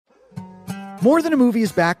More Than a Movie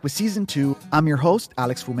is back with Season 2. I'm your host,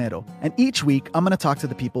 Alex Fumero, and each week I'm going to talk to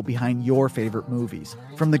the people behind your favorite movies.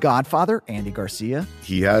 From The Godfather, Andy Garcia.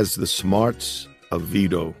 He has the smarts of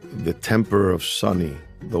Vito, the temper of Sonny,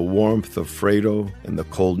 the warmth of Fredo, and the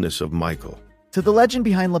coldness of Michael. To the legend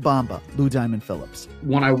behind La Bamba, Lou Diamond Phillips.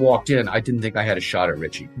 When I walked in, I didn't think I had a shot at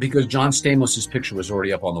Richie because John Stamos' picture was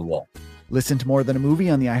already up on the wall. Listen to More Than a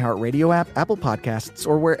Movie on the iHeartRadio app, Apple Podcasts,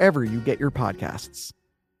 or wherever you get your podcasts.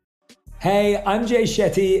 Hey, I'm Jay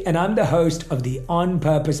Shetty, and I'm the host of the On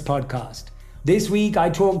Purpose podcast. This week,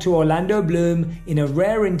 I talked to Orlando Bloom in a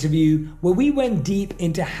rare interview where we went deep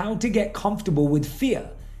into how to get comfortable with fear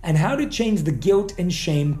and how to change the guilt and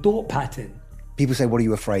shame thought pattern. People say, what are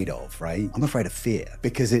you afraid of, right? I'm afraid of fear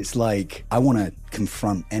because it's like I want to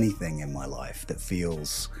confront anything in my life that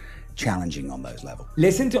feels challenging on those levels.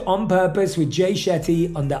 Listen to On Purpose with Jay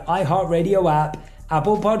Shetty on the iHeartRadio app,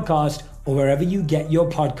 Apple Podcast, or wherever you get your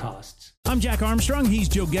podcasts. I'm Jack Armstrong. He's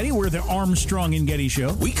Joe Getty. We're the Armstrong and Getty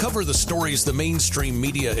Show. We cover the stories the mainstream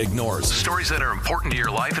media ignores. The stories that are important to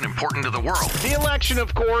your life and important to the world. The election,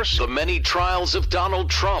 of course. The many trials of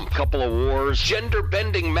Donald Trump. Couple of wars.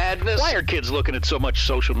 Gender-bending madness. Why are kids looking at so much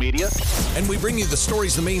social media? And we bring you the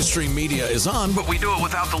stories the mainstream media is on, but we do it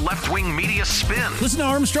without the left-wing media spin. Listen to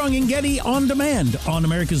Armstrong and Getty on demand on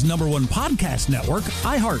America's #1 podcast network,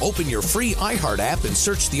 iHeart. Open your free iHeart app and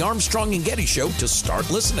search the Armstrong and Getty Show to start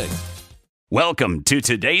listening. Welcome to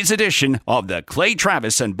today's edition of the Clay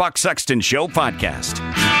Travis and Buck Sexton Show podcast.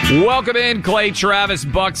 Welcome in, Clay Travis,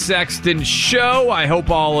 Buck Sexton Show. I hope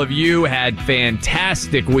all of you had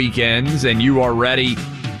fantastic weekends and you are ready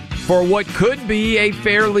for what could be a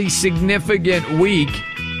fairly significant week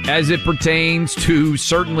as it pertains to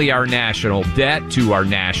certainly our national debt, to our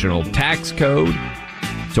national tax code,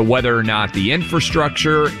 to whether or not the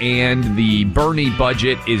infrastructure and the Bernie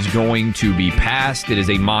budget is going to be passed. It is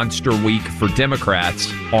a monster week for Democrats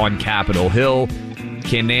on Capitol Hill.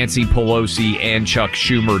 Can Nancy Pelosi and Chuck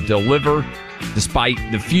Schumer deliver, despite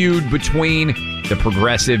the feud between the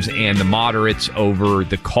progressives and the moderates over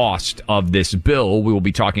the cost of this bill? We will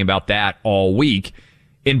be talking about that all week.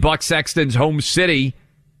 In Buck Sexton's home city,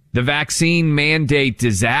 the vaccine mandate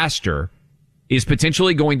disaster is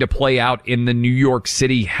potentially going to play out in the New York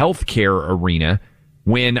City healthcare arena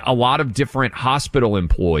when a lot of different hospital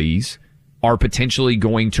employees are potentially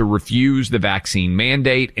going to refuse the vaccine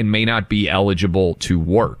mandate and may not be eligible to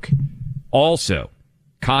work. Also,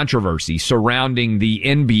 controversy surrounding the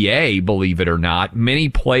NBA, believe it or not. Many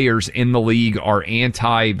players in the league are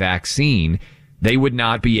anti-vaccine. They would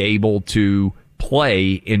not be able to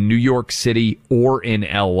play in New York City or in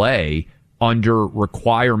LA under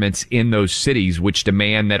requirements in those cities which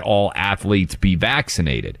demand that all athletes be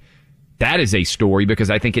vaccinated. That is a story because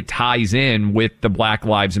I think it ties in with the Black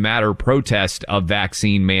Lives Matter protest of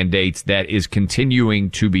vaccine mandates that is continuing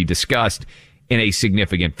to be discussed in a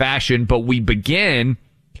significant fashion. But we begin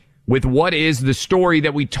with what is the story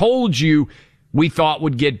that we told you we thought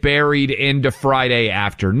would get buried into Friday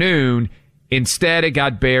afternoon. Instead, it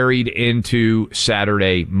got buried into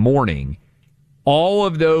Saturday morning. All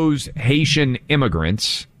of those Haitian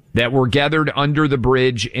immigrants that were gathered under the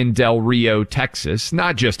bridge in Del Rio, Texas,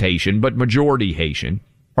 not just Haitian, but majority Haitian,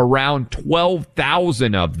 around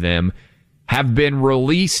 12,000 of them have been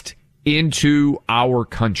released into our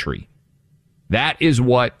country. That is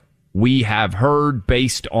what we have heard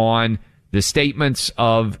based on the statements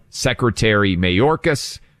of Secretary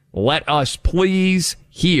Mayorkas. Let us please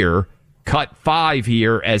hear cut 5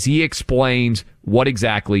 here as he explains what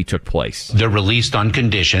exactly took place. They're released on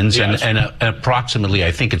conditions, yes. and approximately,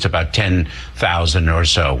 I think it's about 10,000 or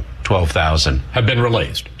so, 12,000. Have been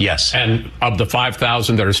released? Yes. And of the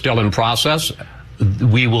 5,000 that are still in process?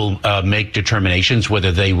 We will make determinations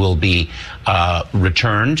whether they will be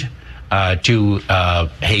returned to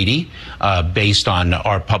Haiti based on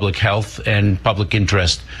our public health and public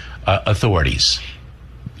interest authorities.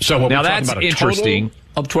 So what now we're that's talking about interesting. Total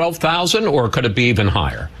of 12,000, or could it be even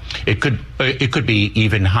higher? It could be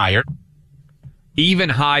even higher. Even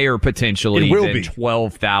higher potentially than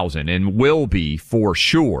 12,000, and will be for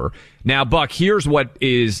sure. Now, Buck, here's what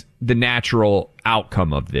is the natural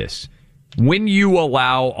outcome of this. When you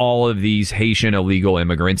allow all of these Haitian illegal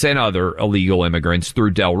immigrants and other illegal immigrants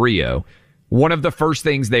through Del Rio, one of the first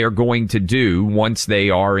things they are going to do once they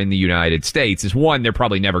are in the United States is, one, they're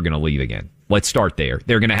probably never going to leave again. Let's start there.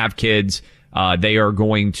 They're going to have kids. They are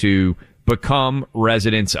going to become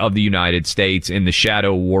residents of the United States in the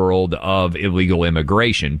shadow world of illegal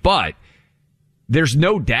immigration. But there's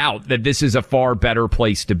no doubt that this is a far better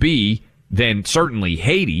place to be than certainly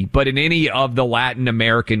Haiti, but in any of the Latin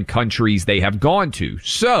American countries they have gone to.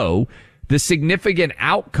 So the significant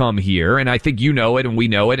outcome here, and I think you know it and we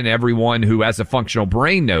know it and everyone who has a functional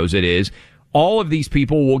brain knows it, is all of these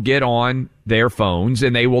people will get on their phones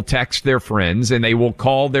and they will text their friends and they will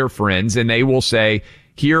call their friends and they will say,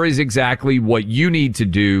 here is exactly what you need to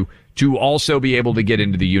do to also be able to get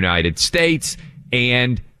into the United States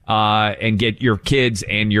and get your kids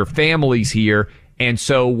and your families here. And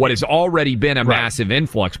so what has already been a massive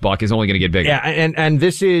influx, Buck, is only going to get bigger. Yeah, and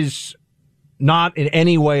this is not in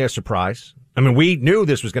any way a surprise. I mean, we knew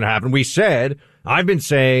this was going to happen. I've been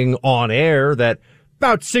saying on air that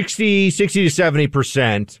about 60 to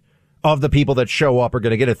 70% of the people that show up are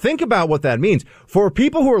going to get it. Think about what that means. For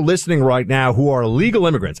people who are listening right now who are legal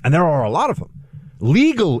immigrants, and there are a lot of them,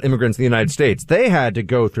 legal immigrants in the United States, they had to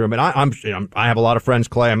go through. I mean, I have a lot of friends,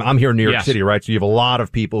 Clay. I'm here in New York City, right? So you have a lot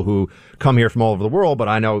of people who come here from all over the world. But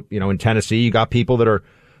I know, in Tennessee, you got people that are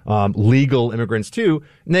legal immigrants too,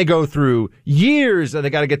 and they go through years, and they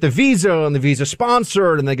got to get the visa and the visa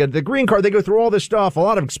sponsored, and they get the green card. They go through all this stuff, a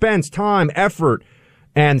lot of expense, time, effort,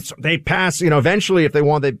 and so they pass. Eventually, if they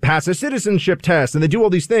want, they pass a citizenship test, and they do all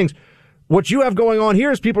these things. What you have going on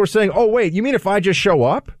here is people are saying, "Oh, wait, you mean if I just show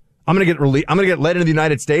up, I'm going to get let into the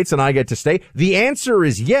United States and I get to stay?" The answer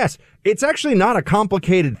is yes. It's actually not a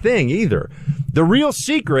complicated thing either. The real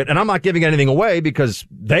secret, and I'm not giving anything away because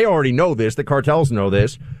they already know this, the cartels know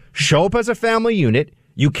this, show up as a family unit.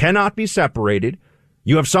 You cannot be separated.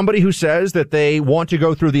 You have somebody who says that they want to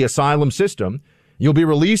go through the asylum system. You'll be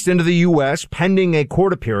released into the U.S. pending a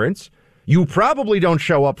court appearance. You probably don't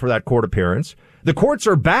show up for that court appearance. The courts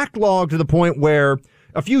are backlogged to the point where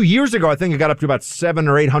a few years ago, I think it got up to about 700,000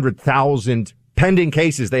 or 800,000 pending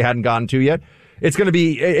cases they hadn't gotten to yet. It's going to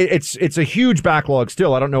be, it's a huge backlog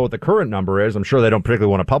still. I don't know what the current number is. I'm sure they don't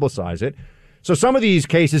particularly want to publicize it. So some of these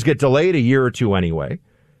cases get delayed a year or two anyway.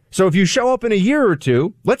 So if you show up in a year or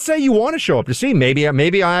two, let's say you want to show up to see, maybe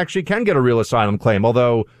I actually can get a real asylum claim.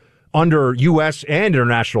 Although under U.S. and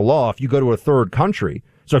international law, if you go to a third country,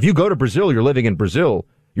 so if you go to Brazil, you're living in Brazil,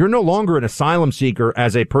 you're no longer an asylum seeker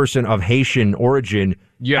as a person of Haitian origin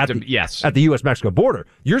at the U.S.-Mexico border.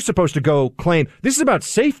 You're supposed to go claim. This is about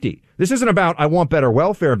safety. This isn't about I want better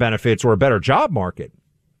welfare benefits or a better job market.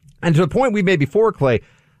 And to the point we made before, Clay,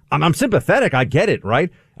 I'm sympathetic. I get it, right?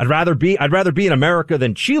 I'd rather be in America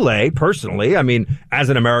than Chile, personally. I mean, as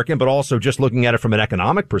an American, but also just looking at it from an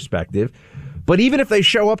economic perspective. But even if they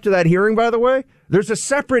show up to that hearing, by the way, there's a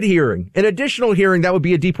separate hearing, an additional hearing that would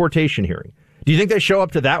be a deportation hearing. Do you think they show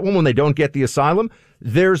up to that one when they don't get the asylum?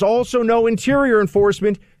 There's also no interior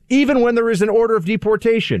enforcement, even when there is an order of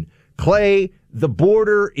deportation. Clay, the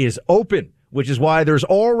border is open, which is why there's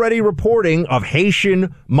already reporting of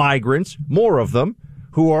Haitian migrants, more of them,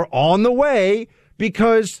 who are on the way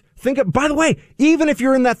because by the way, even if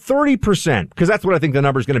you're in that 30%, because that's what I think the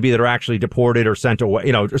number is going to be that are actually deported or sent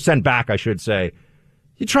away, or sent back, I should say,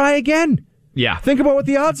 you try again. Yeah. Think about what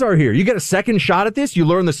the odds are here. You get a second shot at this. You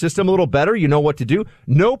learn the system a little better. You know what to do.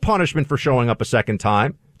 No punishment for showing up a second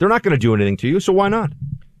time. They're not going to do anything to you, so why not?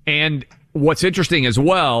 And what's interesting as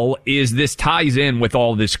well is this ties in with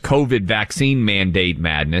all this COVID vaccine mandate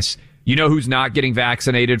madness. You know who's not getting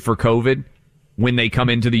vaccinated for COVID when they come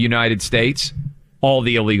into the United States? All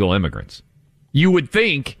the illegal immigrants. You would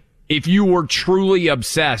think if you were truly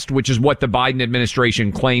obsessed, which is what the Biden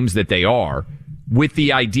administration claims that they are, with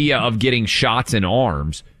the idea of getting shots in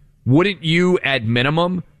arms, wouldn't you, at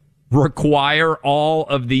minimum, require all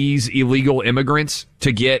of these illegal immigrants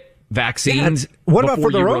to get vaccines what about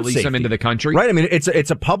for their own release safety? Them into the country? Right. I mean, it's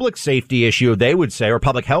a public safety issue, they would say, or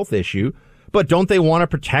public health issue. But don't they want to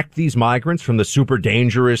protect these migrants from the super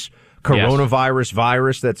dangerous coronavirus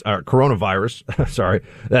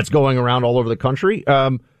that's going around all over the country?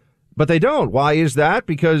 But they don't. Why is that?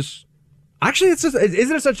 Because actually, isn't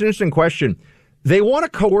it such an interesting question? They want to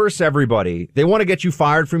coerce everybody. They want to get you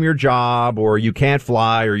fired from your job, or you can't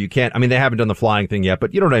fly, or you can't. I mean, they haven't done the flying thing yet,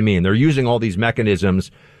 but you know what I mean. They're using all these mechanisms,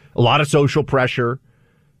 a lot of social pressure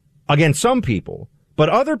against some people, but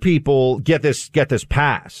other people get this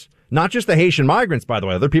pass. Not just the Haitian migrants, by the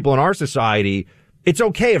way. Other people in our society, it's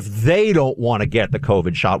okay if they don't want to get the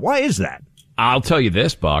COVID shot. Why is that? I'll tell you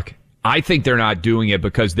this, Buck. I think they're not doing it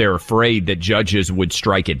because they're afraid that judges would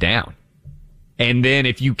strike it down. And then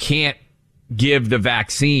if you can't give the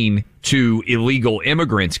vaccine to illegal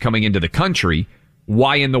immigrants coming into the country,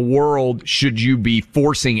 why in the world should you be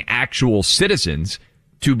forcing actual citizens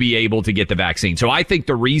to be able to get the vaccine? So I think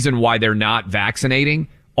the reason why they're not vaccinating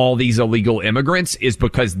all these illegal immigrants is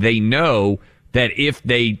because they know that if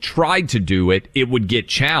they tried to do it, it would get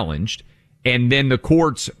challenged. And then the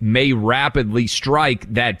courts may rapidly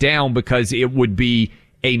strike that down because it would be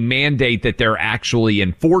a mandate that they're actually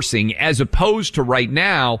enforcing, as opposed to right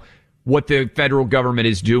now, what the federal government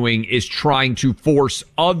is doing is trying to force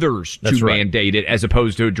others to mandate it as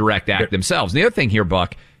opposed to a direct act themselves. And the other thing here,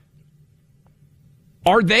 Buck,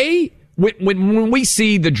 are they, when we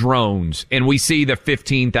see the drones and we see the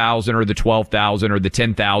 15,000 or the 12,000 or the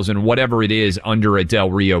 10,000, whatever it is under a Del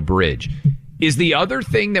Rio bridge, is the other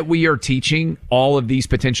thing that we are teaching all of these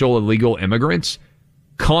potential illegal immigrants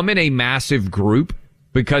come in a massive group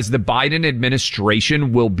because the Biden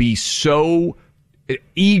administration will be so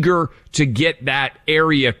eager to get that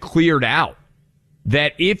area cleared out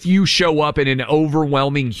that if you show up in an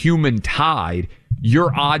overwhelming human tide,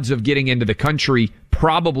 your odds of getting into the country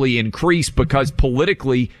probably increase because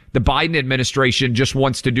politically the Biden administration just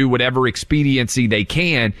wants to do whatever expediency they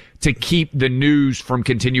can to keep the news from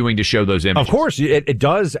continuing to show those images. Of course, it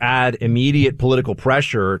does add immediate political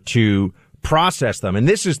pressure to process them. And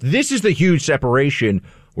this is the huge separation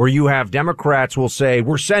where you have Democrats will say, the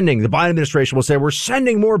Biden administration will say, we're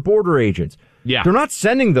sending more border agents. Yeah. They're not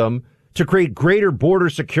sending them to create greater border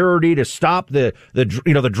security, to stop the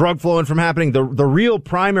drug flowing from happening. The real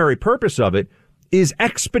primary purpose of it is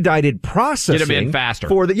expedited processing. Get them in faster.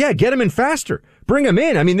 Get them in faster. Bring them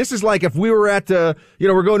in. I mean, this is like if we were at, we're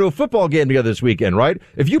going to a football game together this weekend, right?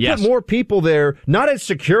 If you put more people there, not as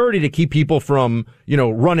security to keep people from,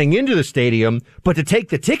 running into the stadium, but to take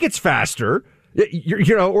the tickets faster,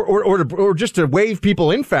 or just to wave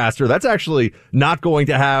people in faster, that's actually not going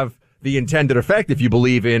to have the intended effect if you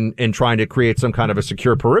believe in trying to create some kind of a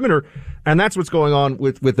secure perimeter. And that's what's going on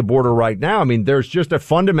with the border right now. I mean, there's just a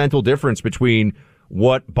fundamental difference between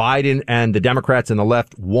what Biden and the Democrats and the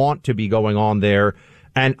left want to be going on there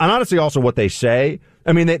and honestly also what they say.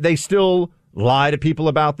 I mean, they still lie to people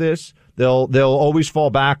about this. They'll always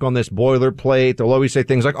fall back on this boilerplate. They'll always say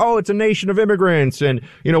things like, oh, it's a nation of immigrants and,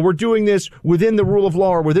 we're doing this within the rule of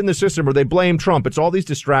law or within the system, or they blame Trump. It's all these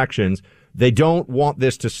distractions. They don't want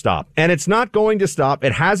this to stop. And it's not going to stop.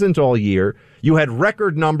 It hasn't all year. You had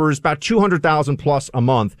record numbers, about 200,000 plus a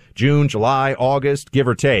month, June, July, August, give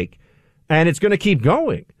or take. And it's going to keep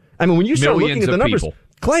going. I mean, when you start looking at the numbers,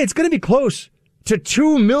 Clay, it's going to be close to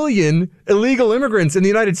 2 million illegal immigrants in the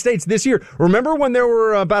United States this year. Remember when there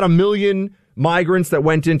were about 1 million migrants that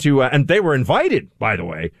went into, and they were invited, by the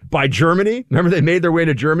way, by Germany. Remember they made their way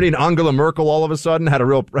to Germany, and Angela Merkel all of a sudden had a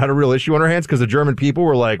real issue on her hands because the German people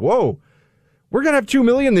were like, whoa, we're going to have 2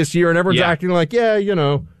 million this year, and everyone's acting like, nation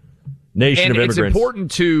of immigrants. It's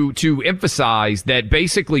important to emphasize that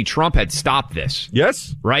basically Trump had stopped this.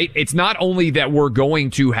 Yes. Right? It's not only that we're going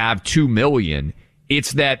to have 2 million,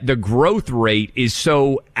 it's that the growth rate is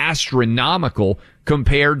so astronomical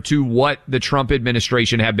compared to what the Trump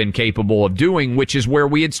administration have been capable of doing, which is where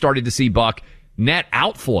we had started to see, Buck, net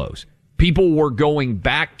outflows. People were going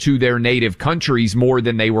back to their native countries more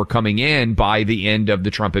than they were coming in by the end of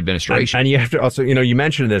the Trump administration. And you have to also, you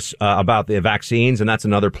mentioned this about the vaccines, and that's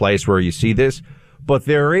another place where you see this. But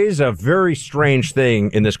there is a very strange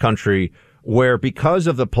thing in this country where, because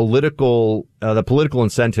of the political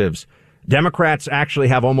incentives, Democrats actually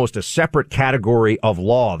have almost a separate category of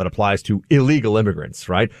law that applies to illegal immigrants,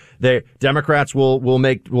 right? Democrats will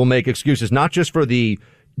make excuses not just for the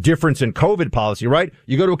difference in COVID policy, right?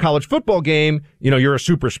 You go to a college football game, you're a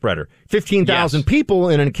super spreader. 15,000 people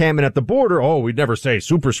in an encampment at the border. Oh, we'd never say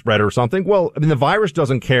super spreader or something. Well, I mean, the virus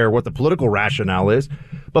doesn't care what the political rationale is.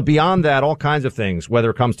 But beyond that, all kinds of things, whether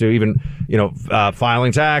it comes to even,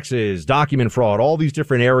 filing taxes, document fraud, all these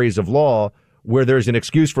different areas of law where there's an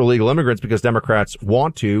excuse for illegal immigrants because Democrats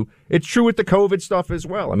want to. It's true with the COVID stuff as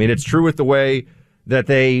well. I mean, it's true with the way that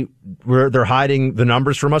they're hiding the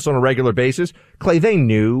numbers from us on a regular basis. Clay, they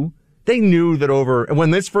knew that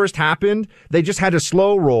when this first happened, they just had a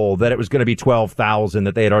slow roll that it was going to be 12,000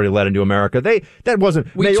 that they had already let into America. That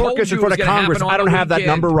wasn't Mayorkas in front of Congress. I don't have that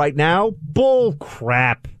number right now. Bull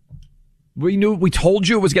crap. We told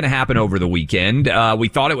you it was going to happen over the weekend. We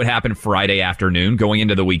thought it would happen Friday afternoon going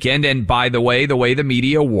into the weekend. And by the way the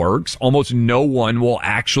media works, almost no one will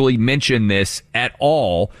actually mention this at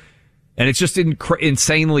all. And it's just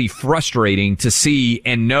insanely frustrating to see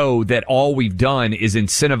and know that all we've done is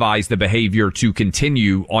incentivize the behavior to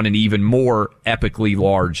continue on an even more epically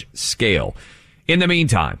large scale. In the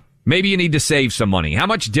meantime, maybe you need to save some money. How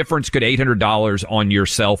much difference could $800 on your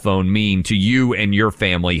cell phone mean to you and your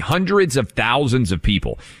family? Hundreds of thousands of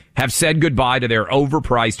people have said goodbye to their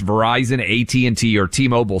overpriced Verizon, AT&T, or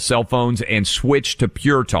T-Mobile cell phones and switched to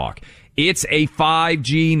Pure Talk. It's a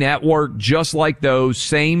 5G network just like those,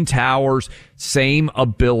 same towers, same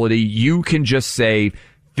ability. You can just save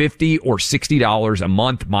 $50 or $60 a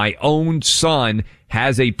month. My own son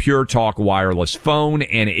has a Pure Talk wireless phone,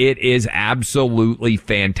 and it is absolutely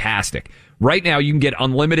fantastic. Right now, you can get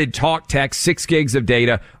unlimited talk, text, 6 gigs of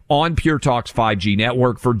data on Pure Talk's 5G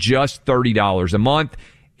network for just $30 a month,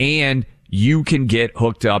 and you can get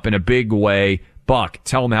hooked up in a big way. Buck,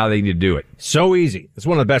 tell them how they need to do it. So easy. It's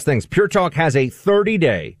one of the best things. Pure Talk has a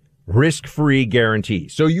 30-day risk-free guarantee.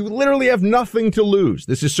 So you literally have nothing to lose.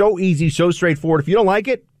 This is so easy, so straightforward. If you don't like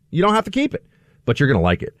it, you don't have to keep it, but you're going to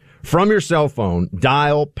like it. From your cell phone,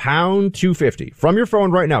 dial pound 250. From your phone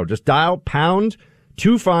right now, just dial pound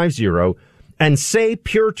 250 and say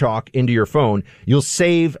Pure Talk into your phone. You'll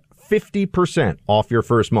save 50% off your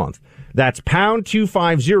first month. That's pound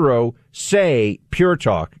 250, say Pure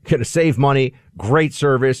Talk. Going to save money, great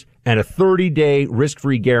service, and a 30-day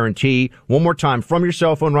risk-free guarantee. One more time, from your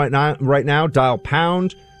cell phone right now, dial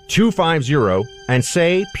pound 250 and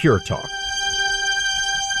say Pure Talk.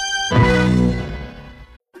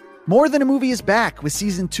 More Than a Movie is back with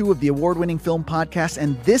season 2 of the award-winning film podcast,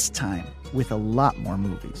 and this time with a lot more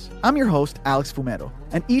movies. I'm your host, Alex Fumero,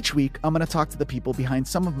 and each week I'm going to talk to the people behind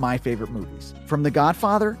some of my favorite movies. From The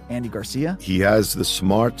Godfather, Andy Garcia. He has the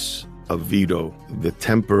smarts of Vito, the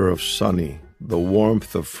temper of Sonny, the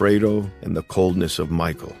warmth of Fredo, and the coldness of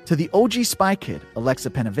Michael. To the OG Spy Kid, Alexa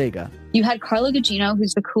Penavega. You had Carla Gugino,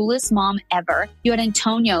 who's the coolest mom ever. You had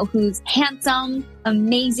Antonio, who's handsome,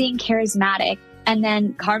 amazing, charismatic. And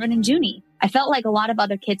then Carmen and Junie. I felt like a lot of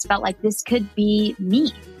other kids felt like this could be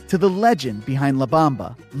me. To the legend behind La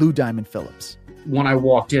Bamba, Lou Diamond Phillips. When I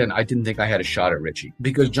walked in, I didn't think I had a shot at Richie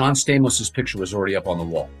because John Stamos' picture was already up on the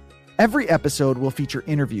wall. Every episode will feature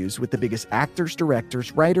interviews with the biggest actors,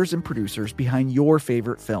 directors, writers, and producers behind your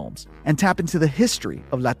favorite films and tap into the history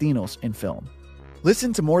of Latinos in film.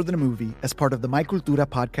 Listen to More Than a Movie as part of the My Cultura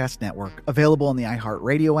podcast network, available on the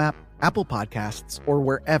iHeartRadio app, Apple Podcasts, or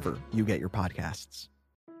wherever you get your podcasts.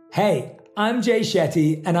 Hey, I'm Jay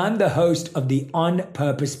Shetty, and I'm the host of the On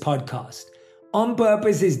Purpose podcast. On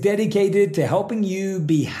Purpose is dedicated to helping you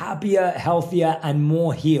be happier, healthier, and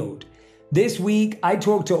more healed. This week, I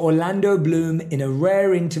talked to Orlando Bloom in a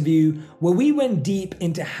rare interview where we went deep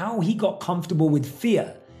into how he got comfortable with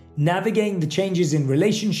fear, navigating the changes in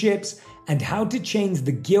relationships, and how to change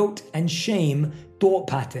the guilt and shame thought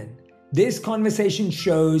pattern. This conversation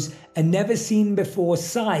shows a never-seen-before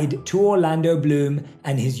side to Orlando Bloom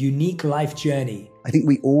and his unique life journey. I think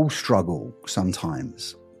we all struggle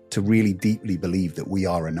sometimes to really deeply believe that we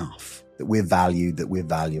are enough, that we're valued, that we're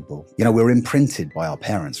valuable. You know, we're imprinted by our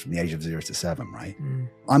parents from the age of 0 to 7, right?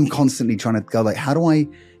 I'm constantly trying to go like, how do I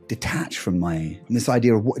detach from this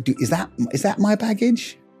idea of is that my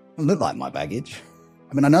baggage? It doesn't look like my baggage.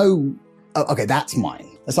 I mean, I know, okay, that's mine.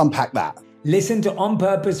 Let's unpack that. Listen to On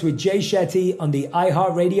Purpose with Jay Shetty on the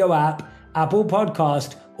iHeartRadio app, Apple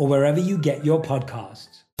Podcast, or wherever you get your podcasts.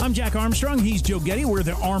 I'm Jack Armstrong. He's Joe Getty. We're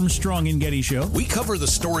the Armstrong and Getty Show. We cover the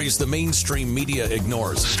stories the mainstream media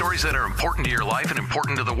ignores. Stories that are important to your life and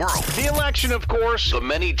important to the world. The election, of course. The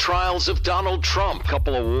many trials of Donald Trump.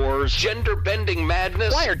 Couple of wars. Gender-bending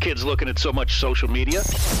madness. Why are kids looking at so much social media?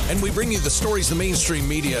 And we bring you the stories the mainstream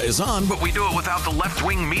media is on, but we do it without the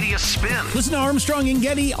left-wing media spin. Listen to Armstrong and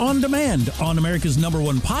Getty on demand on America's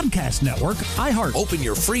 #1 podcast network, iHeart. Open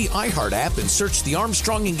your free iHeart app and search The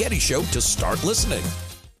Armstrong and Getty Show to start listening.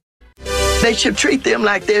 They should treat them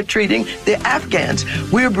like they're treating the Afghans.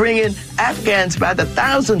 We're bringing Afghans by the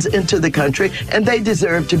thousands into the country, and they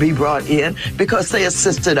deserve to be brought in because they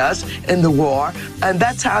assisted us in the war. And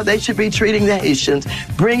that's how they should be treating the Haitians,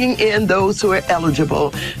 bringing in those who are eligible,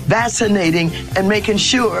 vaccinating, and making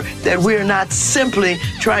sure that we're not simply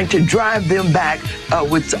trying to drive them back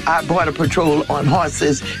with our Border Patrol on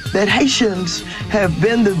horses. That Haitians have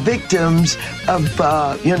been the victims of,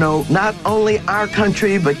 not only our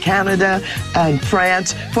country, but Canada and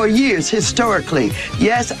France for years, historically.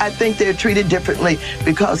 Yes, I think they're treated differently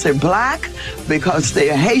because they're black, because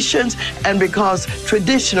they're Haitians, and because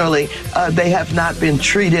traditionally they have not been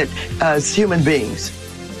treated as human beings.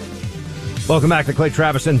 Welcome back to the Clay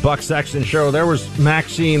Travis and Buck Sexton Show. There was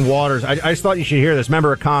Maxine Waters. I just thought you should hear this.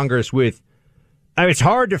 Member of Congress with, I mean, it's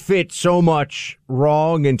hard to fit so much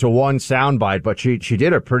wrong into one soundbite, but she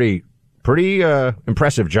did a pretty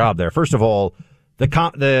impressive job there. First of all,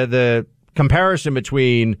 the comparison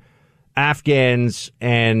between Afghans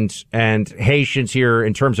and Haitians here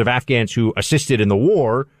in terms of Afghans who assisted in the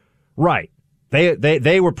war, right?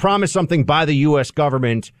 They were promised something by the U.S.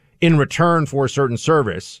 government in return for a certain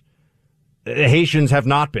service. Haitians have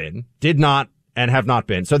not been, did not, and have not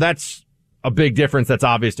been. So that's a big difference. That's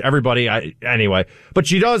obvious to everybody. Anyway, but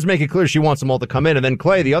she does make it clear she wants them all to come in. And then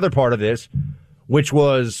Clay, the other part of this, which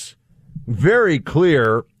was very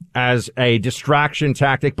clear as a distraction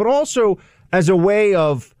tactic, but also as a way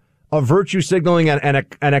of virtue signaling and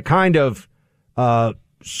a kind of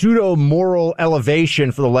pseudo-moral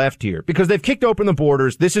elevation for the left here because they've kicked open the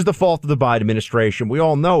borders. This is the fault of the Biden administration. We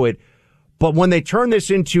all know it. But when they turn this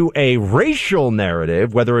into a racial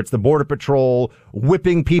narrative, whether it's the Border Patrol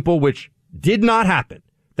whipping people, which did not happen.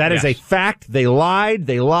 That is a fact. They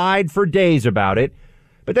lied for days about it.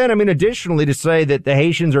 But then, I mean, additionally, to say that the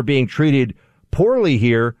Haitians are being treated poorly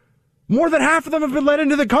here, more than half of them have been let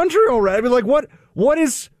into the country already. I mean, like, what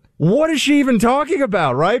is she even talking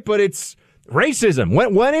about, right? But it's racism.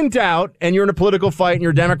 When in doubt, and you're in a political fight and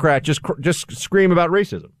you're a Democrat, just scream about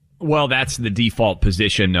racism. Well, that's the default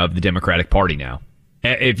position of the Democratic Party now.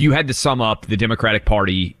 If you had to sum up the Democratic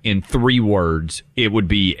Party in 3 words, it would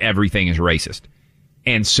be everything is racist.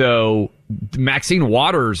 And so Maxine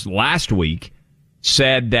Waters last week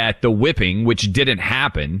said that the whipping, which didn't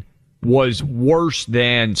happen, was worse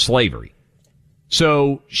than slavery.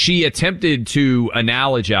 So she attempted to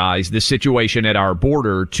analogize the situation at our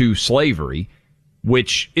border to slavery,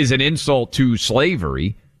 which is an insult to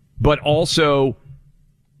slavery, but also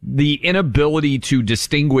the inability to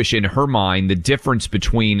distinguish in her mind the difference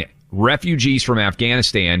between refugees from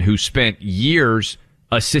Afghanistan who spent years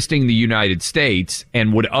assisting the United States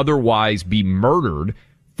and would otherwise be murdered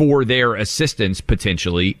for their assistance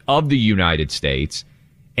potentially of the United States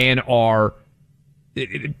and are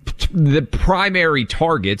the primary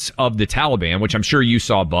targets of the Taliban, which I'm sure you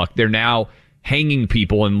saw, Buck. They're now hanging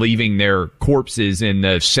people and leaving their corpses in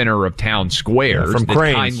the center of town squares. From the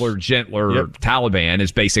cranes. kinder, gentler Taliban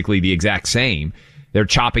is basically the exact same. They're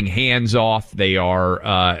chopping hands off. They are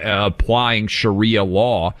applying Sharia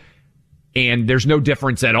law. And there's no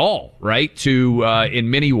difference at all, right, to,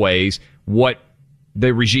 in many ways, what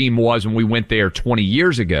the regime was when we went there 20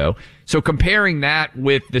 years ago. So comparing that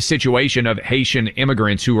with the situation of Haitian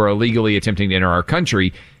immigrants who are illegally attempting to enter our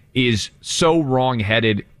country is so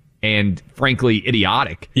wrong-headed and, frankly,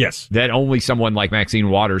 idiotic. Yes. That only someone like Maxine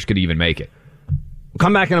Waters could even make it. We'll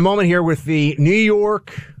come back in a moment here with the New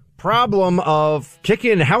York problem of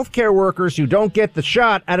kicking healthcare workers who don't get the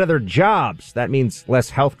shot out of their jobs. That means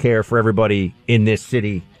less healthcare for everybody in this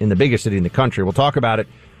city, in the biggest city in the country. We'll talk about it.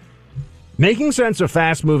 Making sense of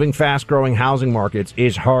fast-moving, fast-growing housing markets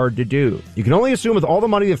is hard to do. You can only assume with all the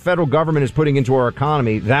money the federal government is putting into our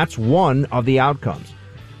economy, that's one of the outcomes.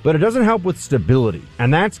 But it doesn't help with stability,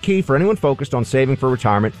 and that's key for anyone focused on saving for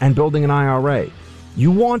retirement and building an IRA. You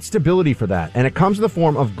want stability for that, and it comes in the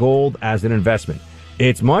form of gold as an investment.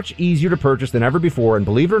 It's much easier to purchase than ever before, and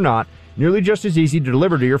believe it or not, nearly just as easy to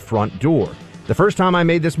deliver to your front door. The first time I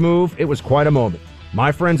made this move, it was quite a moment.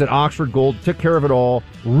 My friends at Oxford Gold took care of it all.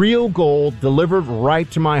 Real gold delivered right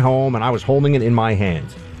to my home, and I was holding it in my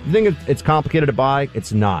hands. You think it's complicated to buy?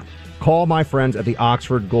 It's not. Call my friends at the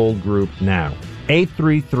Oxford Gold Group now.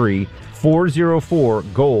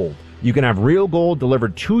 833-404-GOLD. You can have real gold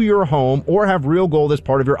delivered to your home or have real gold as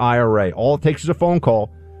part of your IRA. All it takes is a phone call.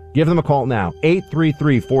 Give them a call now.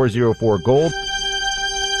 833-404-GOLD.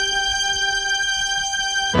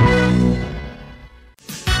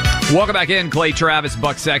 Welcome back in, Clay Travis,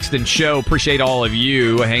 Buck Sexton Show. Appreciate all of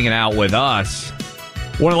you hanging out with us.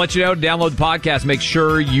 Want to let you know, download the podcast. Make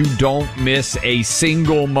sure you don't miss a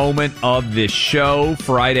single moment of this show.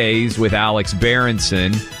 Fridays with Alex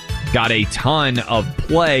Berenson got a ton of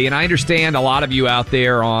play. And I understand a lot of you out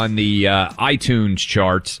there on the iTunes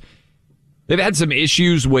charts, they've had some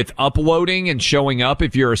issues with uploading and showing up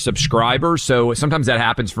if you're a subscriber. So sometimes that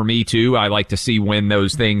happens for me too. I like to see when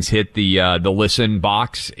those things hit the listen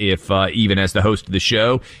box, if even as the host of the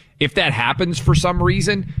show. If that happens for some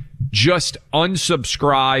reason, just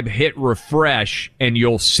unsubscribe, hit refresh, and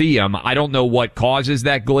you'll see them. I don't know what causes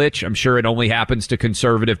that glitch. I'm sure it only happens to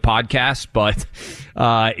conservative podcasts, but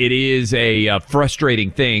it is a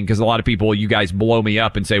frustrating thing because a lot of people, you guys blow me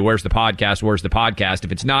up and say, where's the podcast? Where's the podcast?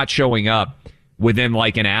 If it's not showing up within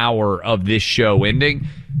like an hour of this show ending,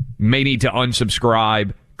 may need to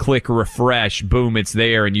unsubscribe, click refresh, boom, it's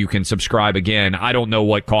there, and you can subscribe again. I don't know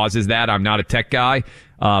what causes that. I'm not a tech guy.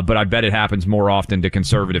 But I bet it happens more often to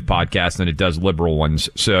conservative podcasts than it does liberal ones.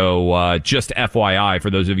 So just FYI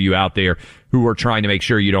for those of you out there who are trying to make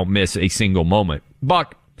sure you don't miss a single moment.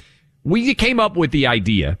 Buck, we came up with the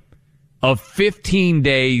idea of 15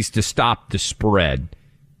 days to stop the spread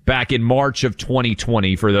back in March of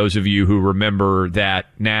 2020, for those of you who remember that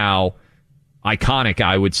now iconic,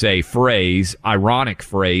 I would say, phrase, ironic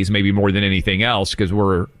phrase, maybe more than anything else, because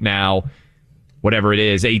we're now, whatever it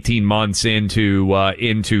is, 18 months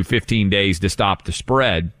into 15 days to stop the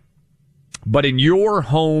spread. But in your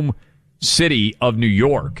home city of New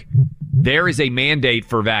York, there is a mandate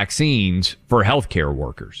for vaccines for healthcare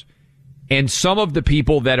workers. And some of the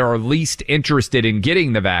people that are least interested in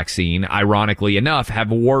getting the vaccine, ironically enough, have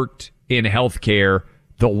worked in healthcare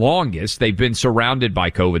the longest. They've been surrounded by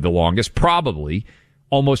COVID the longest. Probably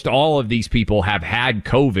almost all of these people have had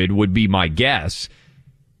COVID, would be my guess.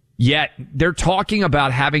 Yet they're talking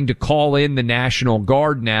about having to call in the National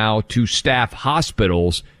Guard now to staff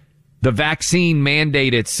hospitals. The vaccine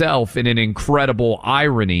mandate itself, in an incredible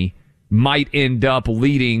irony, might end up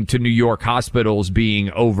leading to New York hospitals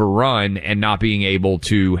being overrun and not being able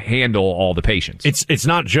to handle all the patients. It's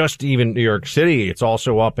not just even New York City. It's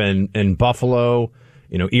also up in Buffalo,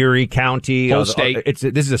 Erie County. Whole state. It's a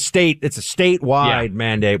statewide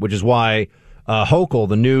mandate, which is why Hochul,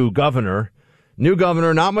 the new governor,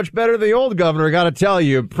 not much better than the old governor, got to tell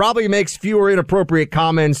you, probably makes fewer inappropriate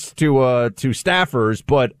comments to staffers.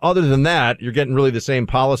 But other than that, you're getting really the same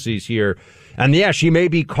policies here. And yeah, she may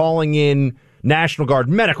be calling in National Guard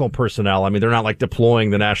medical personnel. I mean, they're not like deploying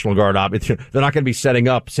the National Guard. They're not going to be setting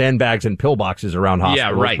up sandbags and pillboxes around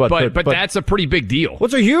hospitals. Yeah, right. But that's a pretty big deal. Well,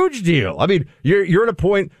 it's a huge deal. I mean, you're at a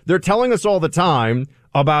point, they're telling us all the time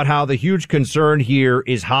about how the huge concern here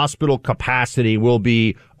is hospital capacity will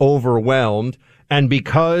be overwhelmed. And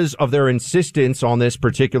because of their insistence on this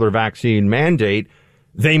particular vaccine mandate,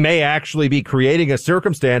 they may actually be creating a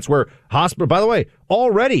circumstance where by the way,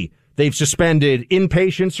 already they've suspended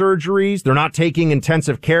inpatient surgeries. They're not taking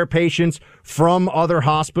intensive care patients from other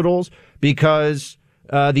hospitals because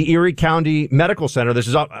the Erie County Medical Center, this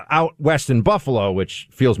is out west in Buffalo, which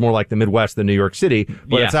feels more like the Midwest than New York City,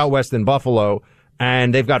 but It's out west in Buffalo.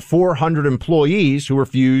 And they've got 400 employees who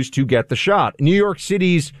refuse to get the shot. New York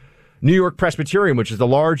City's New York Presbyterian, which is the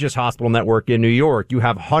largest hospital network in New York, you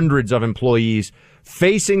have hundreds of employees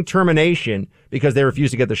facing termination because they refuse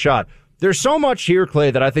to get the shot. There's so much here,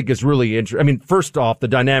 Clay, that I think is really interesting. I mean, first off, the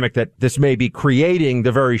dynamic that this may be creating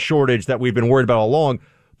the very shortage that we've been worried about all along,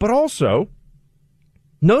 but also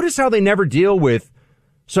notice how they never deal with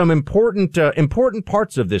some important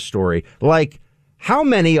parts of this story, like how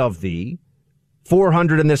many of the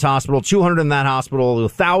 400 in this hospital, 200 in that hospital,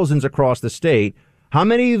 thousands across the state, how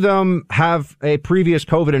many of them have a previous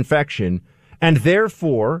COVID infection and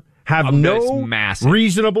therefore have no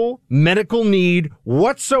reasonable medical need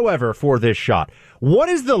whatsoever for this shot? What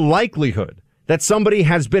is the likelihood that somebody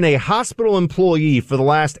has been a hospital employee for the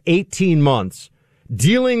last 18 months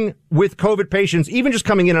dealing with COVID patients, even just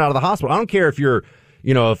coming in and out of the hospital? I don't care if you're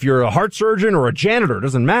a heart surgeon or a janitor, it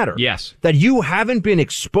doesn't matter. Yes. That you haven't been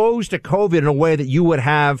exposed to COVID in a way that you would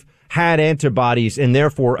have had antibodies and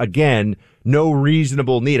therefore, again, no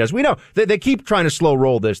reasonable need. As we know, they keep trying to slow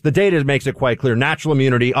roll this. The data makes it quite clear. Natural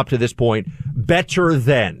immunity up to this point, better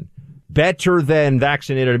than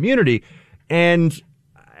vaccinated immunity. And,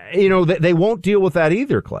 they won't deal with that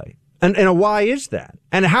either, Clay. And why is that?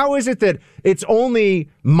 And how is it that it's only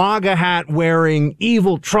MAGA hat wearing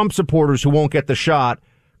evil Trump supporters who won't get the shot,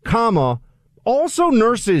 also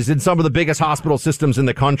nurses in some of the biggest hospital systems in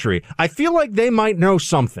the country? I feel like they might know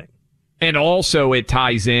something. And also it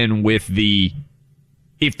ties in with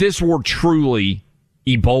if this were truly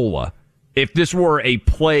Ebola, if this were a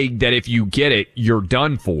plague that if you get it, you're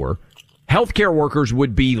done for, healthcare workers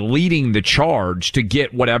would be leading the charge to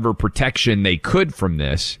get whatever protection they could from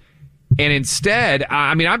this. And instead,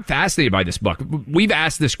 I mean, I'm fascinated by this, Buck. We've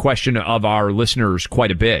asked this question of our listeners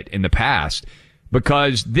quite a bit in the past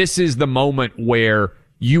because this is the moment where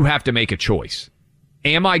you have to make a choice.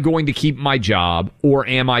 Am I going to keep my job or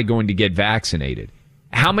am I going to get vaccinated?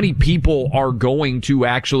 How many people are going to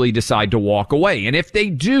actually decide to walk away? And if they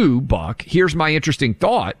do, Buck, here's my interesting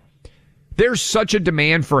thought. There's such a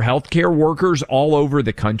demand for healthcare workers all over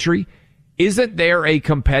the country. Isn't there a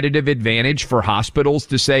competitive advantage for hospitals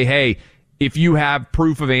to say, hey, if you have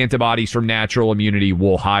proof of antibodies from natural immunity,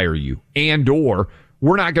 we'll hire you? And or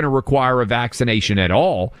we're not going to require a vaccination at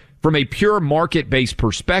all. From a pure market-based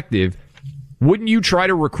perspective, wouldn't you try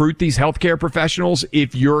to recruit these healthcare professionals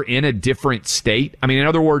if you're in a different state? I mean, in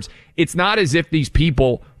other words, it's not as if these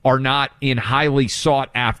people are not in highly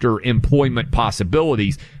sought after employment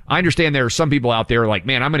possibilities. I understand there are some people out there like,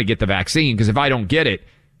 man, I'm going to get the vaccine because if I don't get it,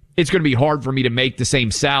 it's going to be hard for me to make the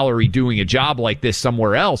same salary doing a job like this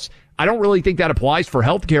somewhere else. I don't really think that applies for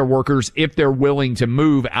healthcare workers if they're willing to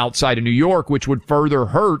move outside of New York, which would further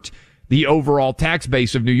hurt the overall tax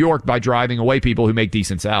base of New York by driving away people who make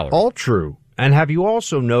decent salaries. All true. And have you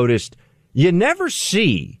also noticed you never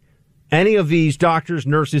see any of these doctors,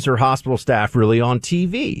 nurses, or hospital staff really on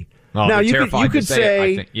TV? Oh, now you could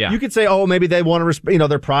say, you could say, oh, maybe they want to,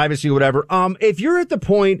 their privacy or whatever. If you're at the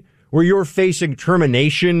point where you're facing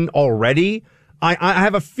termination already, I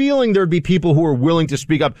have a feeling there'd be people who are willing to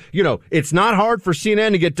speak up. You know, it's not hard for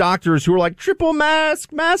CNN to get doctors who are like, triple mask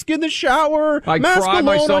in the shower, I mask cry alone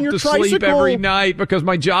myself on your to tricycle. sleep every night because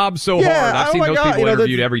my job's so hard. I've seen those people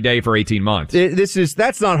interviewed every day for 18 months.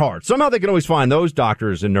 That's not hard. Somehow they can always find those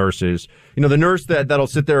doctors and nurses. You know, the nurse that'll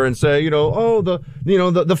sit there and say,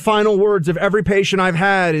 the final words of every patient I've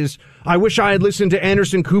had is, I wish I had listened to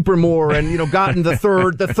Anderson Cooper more and, gotten the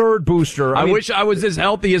third booster. I wish I was as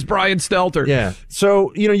healthy as Brian Stelter. Yeah.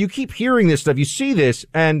 So, you keep hearing this stuff. You see this,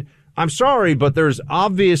 and I'm sorry, but there's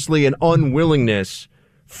obviously an unwillingness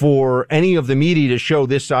for any of the media to show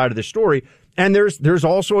this side of the story. And there's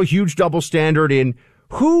also a huge double standard in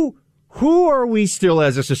who are we still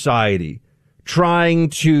as a society trying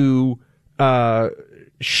to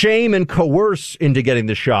shame and coerce into getting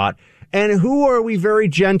the shot, and who are we very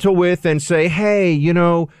gentle with and say, hey,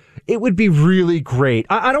 it would be really great.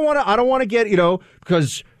 I don't want to get,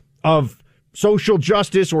 because of social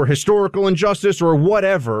justice or historical injustice or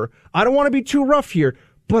whatever. I don't want to be too rough here,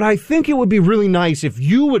 but I think it would be really nice if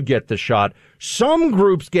you would get the shot. Some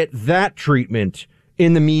groups get that treatment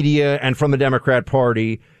in the media and from the Democrat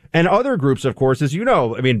Party, and other groups, of course, as you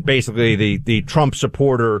know, basically the Trump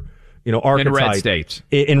supporter, archetype. In red states.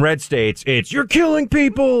 In red states, it's, you're killing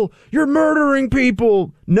people, you're murdering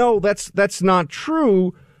people. No, that's not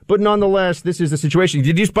true. But nonetheless, this is the situation.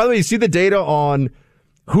 By the way, you see the data on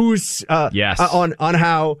who's, yes, on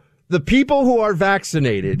how the people who are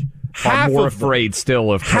vaccinated are more afraid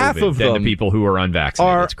still of COVID than the people who are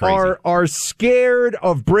unvaccinated. It's crazy. Are scared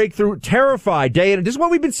of breakthrough, terrified. This is what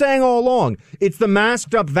we've been saying all along. It's the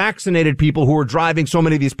masked up vaccinated people who are driving so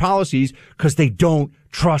many of these policies because they don't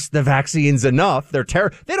trust the vaccines enough.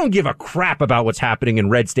 They don't give a crap about what's happening in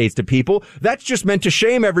red states to people. That's just meant to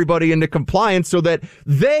shame everybody into compliance so that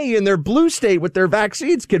they in their blue state with their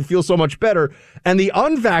vaccines can feel so much better. And the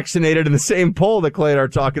unvaccinated in the same poll that Clay and I are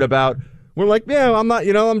talking about, we're like, yeah, I'm not,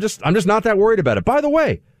 I'm just not that worried about it. By the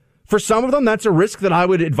way, for some of them, that's a risk that I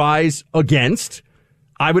would advise against.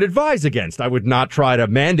 I would not try to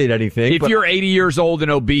mandate anything. If you're 80 years old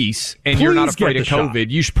and obese and you're not afraid of COVID,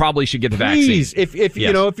 you probably should get the vaccine. Please,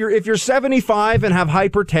 if you're 75 and have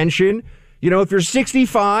hypertension, if you're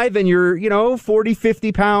 65 and you're, 40,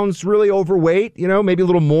 50 pounds really overweight, maybe a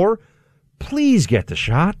little more, please get the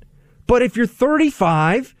shot. But if you're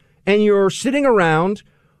 35 and you're sitting around,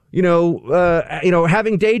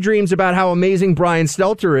 having daydreams about how amazing Brian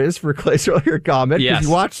Stelter is, for Clay's earlier comment, because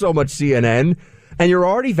you watch so much CNN, and you're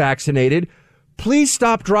already vaccinated, please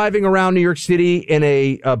stop driving around New York City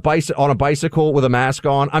in on a bicycle with a mask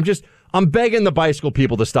on. I'm begging the bicycle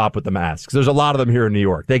people to stop with the masks. There's a lot of them here in New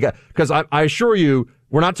York. Because I assure you,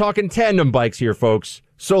 we're not talking tandem bikes here, folks.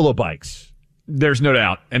 Solo bikes. There's no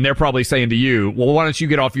doubt. And they're probably saying to you, well, why don't you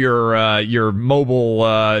get off your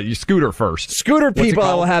mobile your scooter first? Scooter people,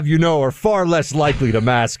 I will have are far less likely to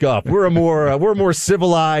mask up. We're a more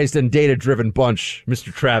civilized and data-driven bunch,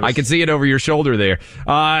 Mr. Travis. I can see it over your shoulder there.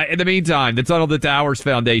 In the meantime, the Tunnel to Towers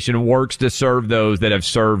Foundation works to serve those that have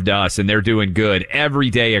served us, and they're doing good every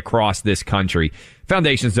day across this country.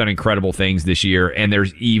 Foundation's done incredible things this year, and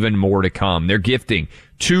there's even more to come. They're gifting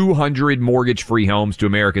 200 mortgage-free homes to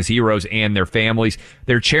America's heroes and their families.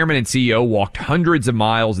 Their chairman and CEO walked hundreds of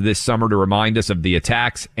miles this summer to remind us of the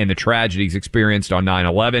attacks and the tragedies experienced on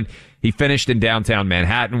 9/11. He finished in downtown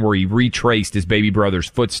Manhattan, where he retraced his baby brother's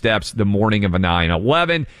footsteps the morning of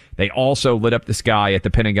 9/11. They also lit up the sky at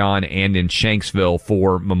the Pentagon and in Shanksville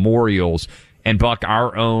for memorials. And Buck,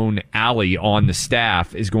 our own Allie on the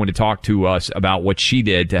staff, is going to talk to us about what she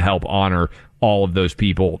did to help honor all of those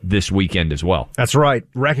people this weekend as well. That's right.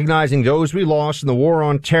 Recognizing those we lost in the war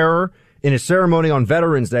on terror in a ceremony on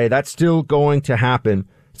Veterans Day, that's still going to happen.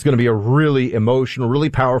 It's going to be a really emotional,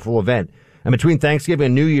 really powerful event. And between Thanksgiving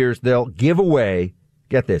and New Year's, they'll give away,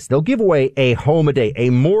 get this, they'll give away a home a day,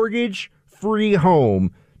 a mortgage-free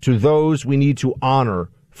home to those we need to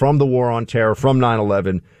honor from the war on terror, from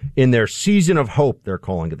 9/11, in their season of hope, they're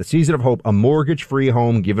calling it. The season of hope, a mortgage-free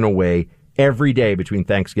home given away every day between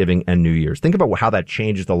Thanksgiving and New Year's. Think about how that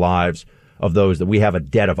changes the lives of those that we have a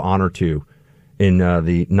debt of honor to in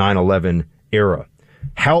the 9/11 era.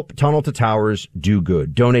 Help Tunnel to Towers do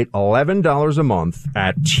good. Donate $11 a month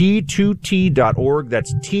at T2T.org.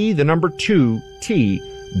 That's T, the number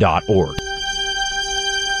 2T.org.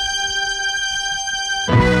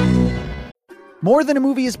 More Than a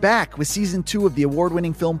Movie is back with season 2 of the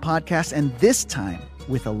award-winning film podcast, and this time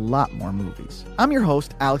with a lot more movies. I'm your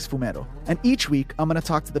host, Alex Fumero, and each week I'm going to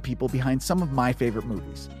talk to the people behind some of my favorite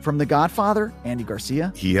movies. From The Godfather, Andy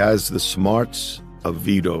Garcia. He has the smarts of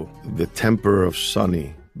Vito, the temper of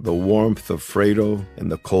Sonny, the warmth of Fredo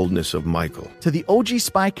and the coldness of Michael. To the OG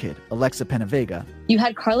Spy Kid, Alexa Penavega. You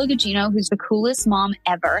had Carla Gugino, who's the coolest mom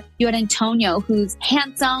ever. You had Antonio, who's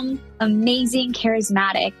handsome, amazing,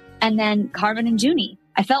 charismatic. And then Carmen and Junie.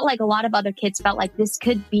 I felt like a lot of other kids felt like this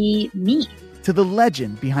could be me. To the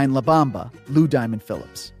legend behind La Bamba, Lou Diamond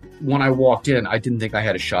Phillips. When I walked in, I didn't think I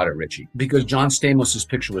had a shot at Richie because John Stamos'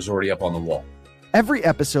 picture was already up on the wall. Every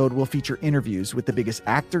episode will feature interviews with the biggest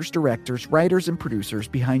actors, directors, writers, and producers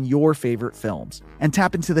behind your favorite films and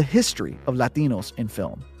tap into the history of Latinos in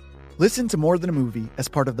film. Listen to More Than a Movie as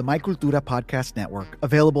part of the My Cultura podcast network,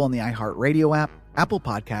 available on the iHeartRadio app, Apple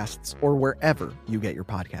Podcasts, or wherever you get your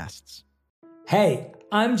podcasts. Hey,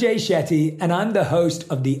 I'm Jay Shetty, and I'm the host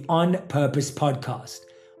of the On Purpose podcast.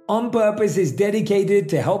 On Purpose is dedicated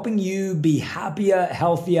to helping you be happier,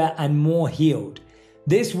 healthier, and more healed.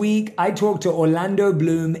 This week, I talked to Orlando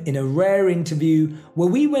Bloom in a rare interview where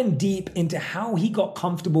we went deep into how he got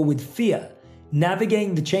comfortable with fear,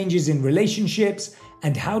 navigating the changes in relationships,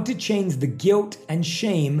 and how to change the guilt and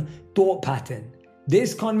shame thought pattern.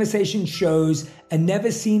 This conversation shows a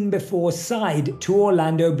never-seen-before side to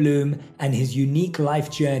Orlando Bloom and his unique life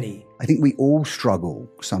journey. I think we all struggle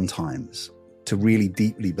sometimes to really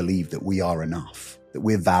deeply believe that we are enough, that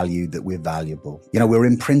we're valued, that we're valuable. You know, we're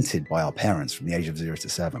imprinted by our parents from the age of 0 to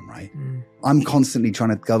 7, right? I'm constantly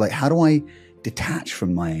trying to go like, how do I detach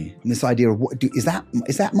from this idea of is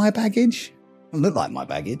that my baggage? It doesn't look like my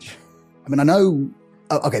baggage. I mean, I know,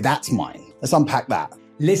 okay, that's mine. Let's unpack that.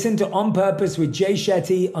 Listen to On Purpose with Jay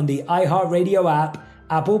Shetty on the iHeartRadio app,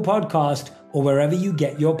 Apple Podcast, or wherever you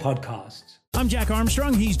get your podcasts. I'm Jack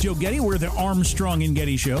Armstrong. He's Joe Getty. We're the Armstrong and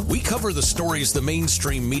Getty Show. We cover the stories the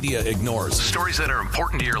mainstream media ignores. Stories that are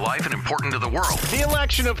important to your life and important to the world. The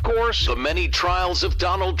election, of course. The many trials of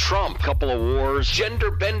Donald Trump. Couple of wars.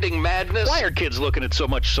 Gender-bending madness. Why are kids looking at so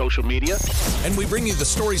much social media? And we bring you the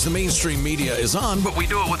stories the mainstream media is on, but we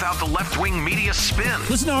do it without the left-wing media spin.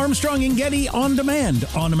 Listen to Armstrong and Getty on demand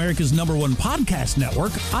on America's #1 podcast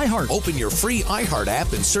network, iHeart. Open your free iHeart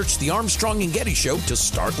app and search the Armstrong and Getty Show to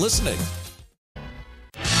start listening.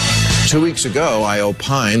 2 weeks ago, I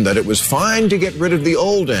opined that it was fine to get rid of the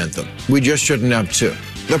old anthem. We just shouldn't have two.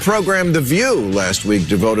 The program The View last week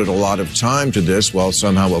devoted a lot of time to this while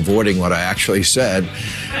somehow avoiding what I actually said.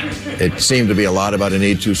 It seemed to be a lot about a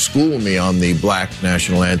need to school me on the black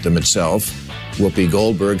national anthem itself. Whoopi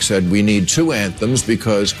Goldberg said we need two anthems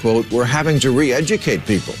because, quote, we're having to re-educate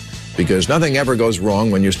people because nothing ever goes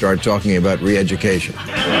wrong when you start talking about re-education.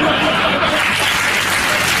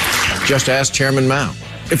 Just ask Chairman Mao.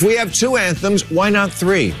 If we have two anthems, why not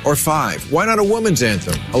 3 or 5? Why not a woman's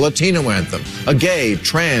anthem, a Latino anthem, a gay,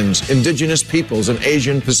 trans, indigenous peoples, and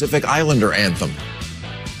Asian Pacific Islander anthem?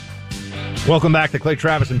 Welcome back to Clay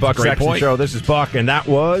Travis and Buck Sexton Show. This is Buck, and that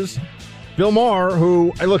was Bill Maher,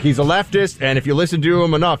 who, look, he's a leftist, and if you listen to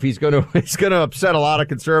him enough, he's going to upset a lot of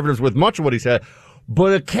conservatives with much of what he said.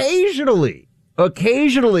 But occasionally,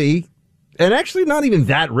 and actually not even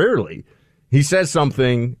that rarely, he says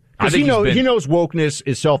something. He knows wokeness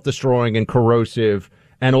is self-destroying and corrosive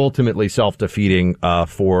and ultimately self-defeating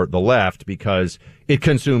for the left because it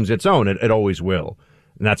consumes its own. It always will.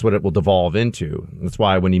 And that's what it will devolve into. That's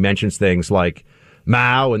why when he mentions things like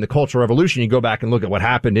Mao and the Cultural Revolution, you go back and look at what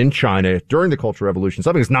happened in China during the Cultural Revolution,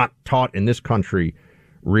 something that's not taught in this country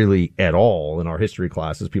really at all in our history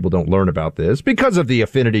classes. People don't learn about this because of the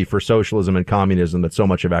affinity for socialism and communism that so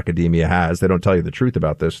much of academia has. They don't tell you the truth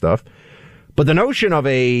about this stuff. But the notion of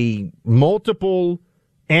a multiple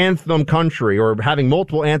anthem country or having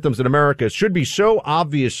multiple anthems in America should be so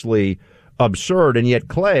obviously absurd. And yet,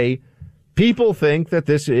 Clay, people think that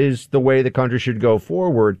this is the way the country should go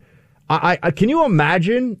forward. Can you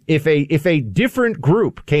imagine if a different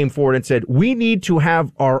group came forward and said, we need to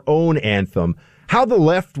have our own anthem, how the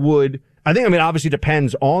left would, obviously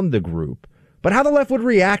depends on the group, but how the left would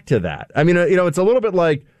react to that? I mean, it's a little bit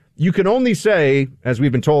like, you can only say, as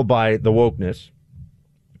we've been told by the wokeness,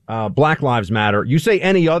 Black Lives Matter. You say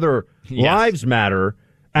any other lives matter,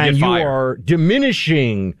 and you are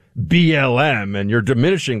diminishing BLM, and you're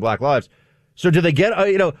diminishing Black lives. So do they get,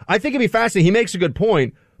 I think it'd be fascinating. He makes a good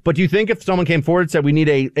point, but do you think if someone came forward and said we need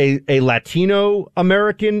a Latino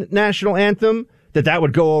American national anthem, that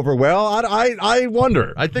would go over well? I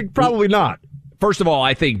wonder. I think probably not. First of all,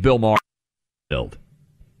 I think Bill Maher build.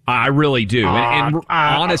 I really do, and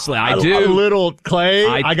honestly, I do. A little, Clay.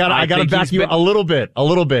 I gotta back you a little bit,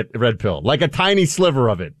 Red Pill, like a tiny sliver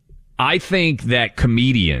of it. I think that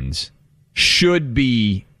comedians should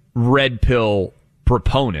be Red Pill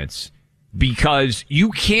proponents because you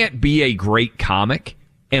can't be a great comic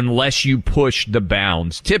unless you push the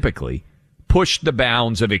bounds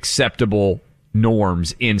of acceptable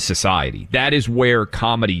norms in society. That is where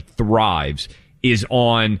comedy thrives, is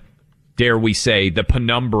on, dare we say, the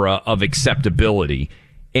penumbra of acceptability.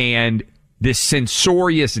 And this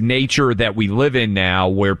censorious nature that we live in now,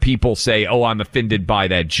 where people say, oh, I'm offended by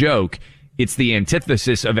that joke, it's the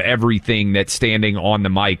antithesis of everything that standing on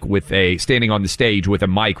the stage with a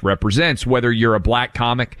mic represents, whether you're a black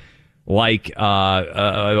comic like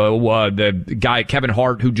the guy Kevin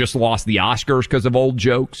Hart who just lost the Oscars because of old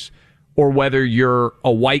jokes, or whether you're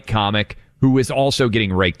a white comic who is also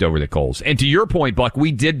getting raked over the coals. And to your point, Buck,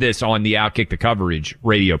 we did this on the Outkick the Coverage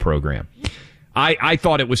radio program. I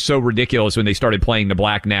thought it was so ridiculous when they started playing the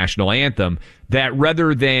Black National Anthem that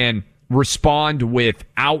rather than respond with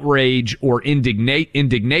outrage or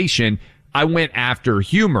indignation, I went after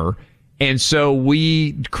humor. And so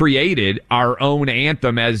we created our own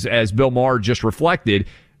anthem, as Bill Maher just reflected.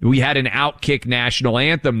 We had an Outkick national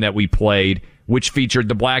anthem that we played, which featured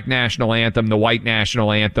the Black national anthem, the white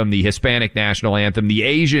national anthem, the Hispanic national anthem, the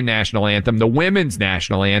Asian national anthem, the women's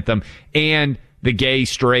national anthem, and the gay,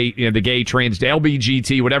 straight, the gay, trans,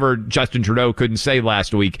 LBGT, whatever Justin Trudeau couldn't say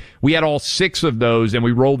last week. We had all 6 of those, and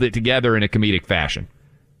we rolled it together in a comedic fashion.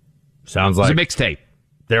 Sounds like it's a mixtape.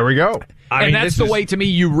 There we go. And that's the way, to me,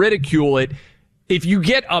 you ridicule it. If you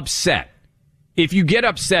get upset,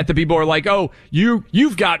 the people are like, oh,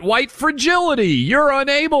 you've got white fragility. You're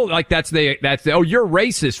unable. Like, that's oh, you're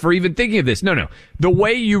racist for even thinking of this. No. The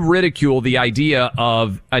way you ridicule the idea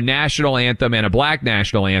of a national anthem and a black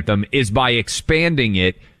national anthem is by expanding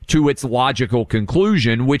it to its logical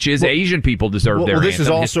conclusion, which is Asian people deserve their this anthem. is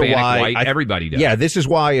also Hispanic, why white, everybody does. Yeah, this is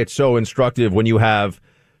why it's so instructive when you have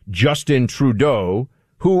Justin Trudeau,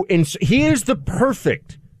 who he is the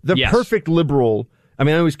perfect liberal. I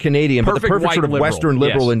mean, I know he's Canadian, but the perfect sort of liberal, Western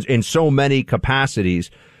liberal in so many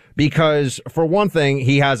capacities. Because for one thing,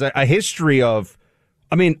 he has a history of,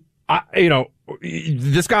 this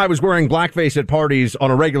guy was wearing blackface at parties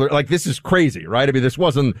on a regular, like, this is crazy, right? I mean, it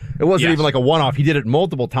wasn't even like a one-off. He did it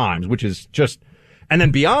multiple times, which is just, and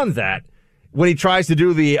then beyond that, when he tries to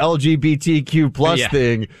do the LGBTQ plus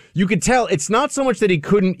thing, you could tell it's not so much that he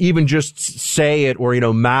couldn't even just say it or,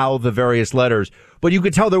 mouth the various letters, but you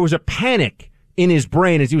could tell there was a panic in his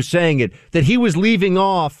brain as he was saying it, that he was leaving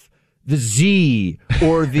off the Z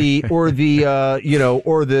or the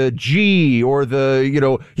G or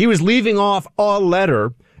he was leaving off a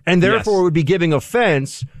letter and therefore would be giving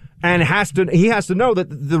offense. And he has to know that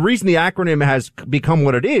the reason the acronym has become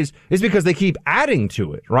what it is because they keep adding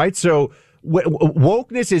to it, right? So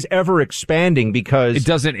wokeness is ever expanding because it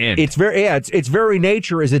doesn't end. Its very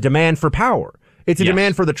nature is a demand for power. It's a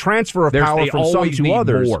demand for the transfer of power from some to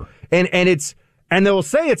others. More. And they'll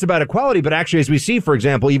say it's about equality, but actually, as we see, for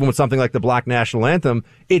example, even with something like the Black National Anthem,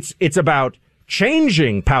 it's about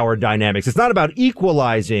changing power dynamics. It's not about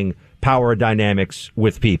equalizing power dynamics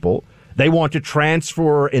with people. They want to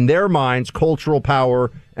transfer, in their minds, cultural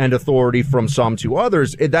power and authority from some to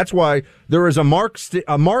others. That's why there is a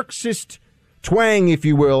Marxist twang, if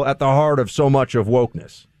you will, at the heart of so much of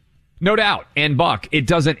wokeness. No doubt. And Buck, it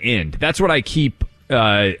doesn't end. That's what I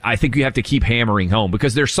think you have to keep hammering home,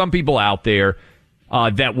 because there's some people out there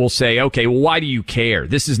that will say, okay, well, why do you care?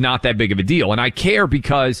 This is not that big of a deal. And I care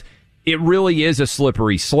because it really is a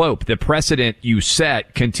slippery slope. The precedent you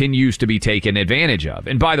set continues to be taken advantage of.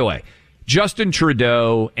 And by the way, Justin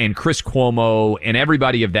Trudeau and Chris Cuomo and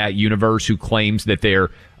everybody of that universe who claims that they're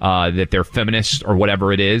feminists or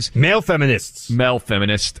whatever it is. Male feminists.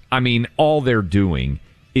 I mean, all they're doing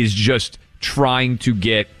is just trying to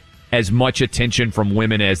get as much attention from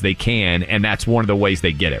women as they can, and that's one of the ways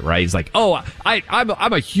they get it, right? It's like, oh,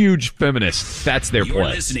 I'm a huge feminist. That's their play. You're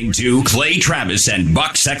listening to Clay Travis and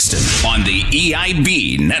Buck Sexton on the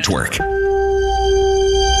EIB Network.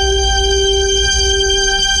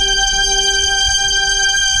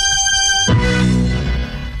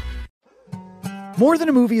 More Than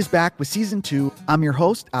a Movie is back with Season 2. I'm your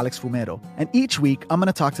host, Alex Fumero, and each week I'm going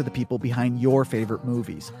to talk to the people behind your favorite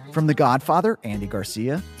movies. From The Godfather, Andy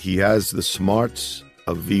Garcia. He has the smarts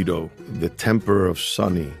of Vito, the temper of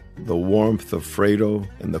Sonny, the warmth of Fredo,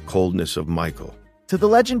 and the coldness of Michael. To the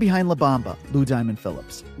legend behind La Bamba, Lou Diamond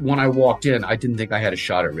Phillips. When I walked in, I didn't think I had a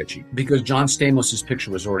shot at Richie because John Stamos'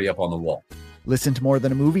 picture was already up on the wall. Listen to More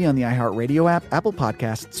Than a Movie on the iHeartRadio app, Apple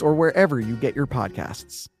Podcasts, or wherever you get your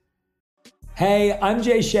podcasts. Hey, I'm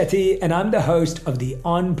Jay Shetty, and I'm the host of the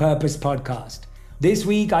On Purpose podcast. This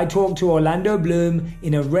week, I talked to Orlando Bloom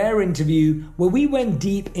in a rare interview where we went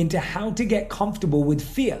deep into how to get comfortable with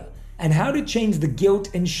fear and how to change the guilt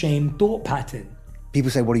and shame thought pattern.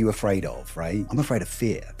 People say, what are you afraid of, right? I'm afraid of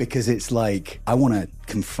fear because it's like I want to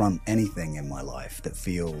confront anything in my life that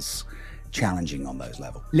feels challenging on those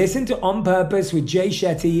levels. Listen to On Purpose with Jay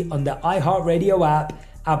Shetty on the iHeartRadio app,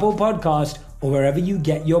 Apple Podcast, or wherever you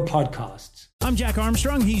get your podcasts. I'm Jack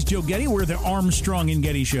Armstrong. He's Joe Getty. We're the Armstrong and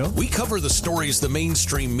Getty Show. We cover the stories the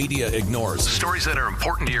mainstream media ignores. Stories that are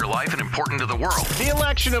important to your life and important to the world. The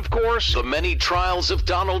election, of course. The many trials of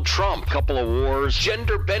Donald Trump. Couple of wars.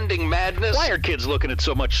 Gender-bending madness. Why are kids looking at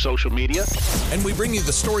so much social media? And we bring you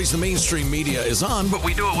the stories the mainstream media is on, but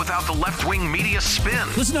we do it without the left-wing media spin.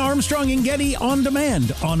 Listen to Armstrong and Getty on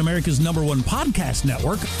demand on America's #1 podcast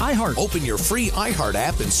network, iHeart. Open your free iHeart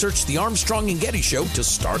app and search the Armstrong and Getty Show to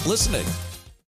start listening.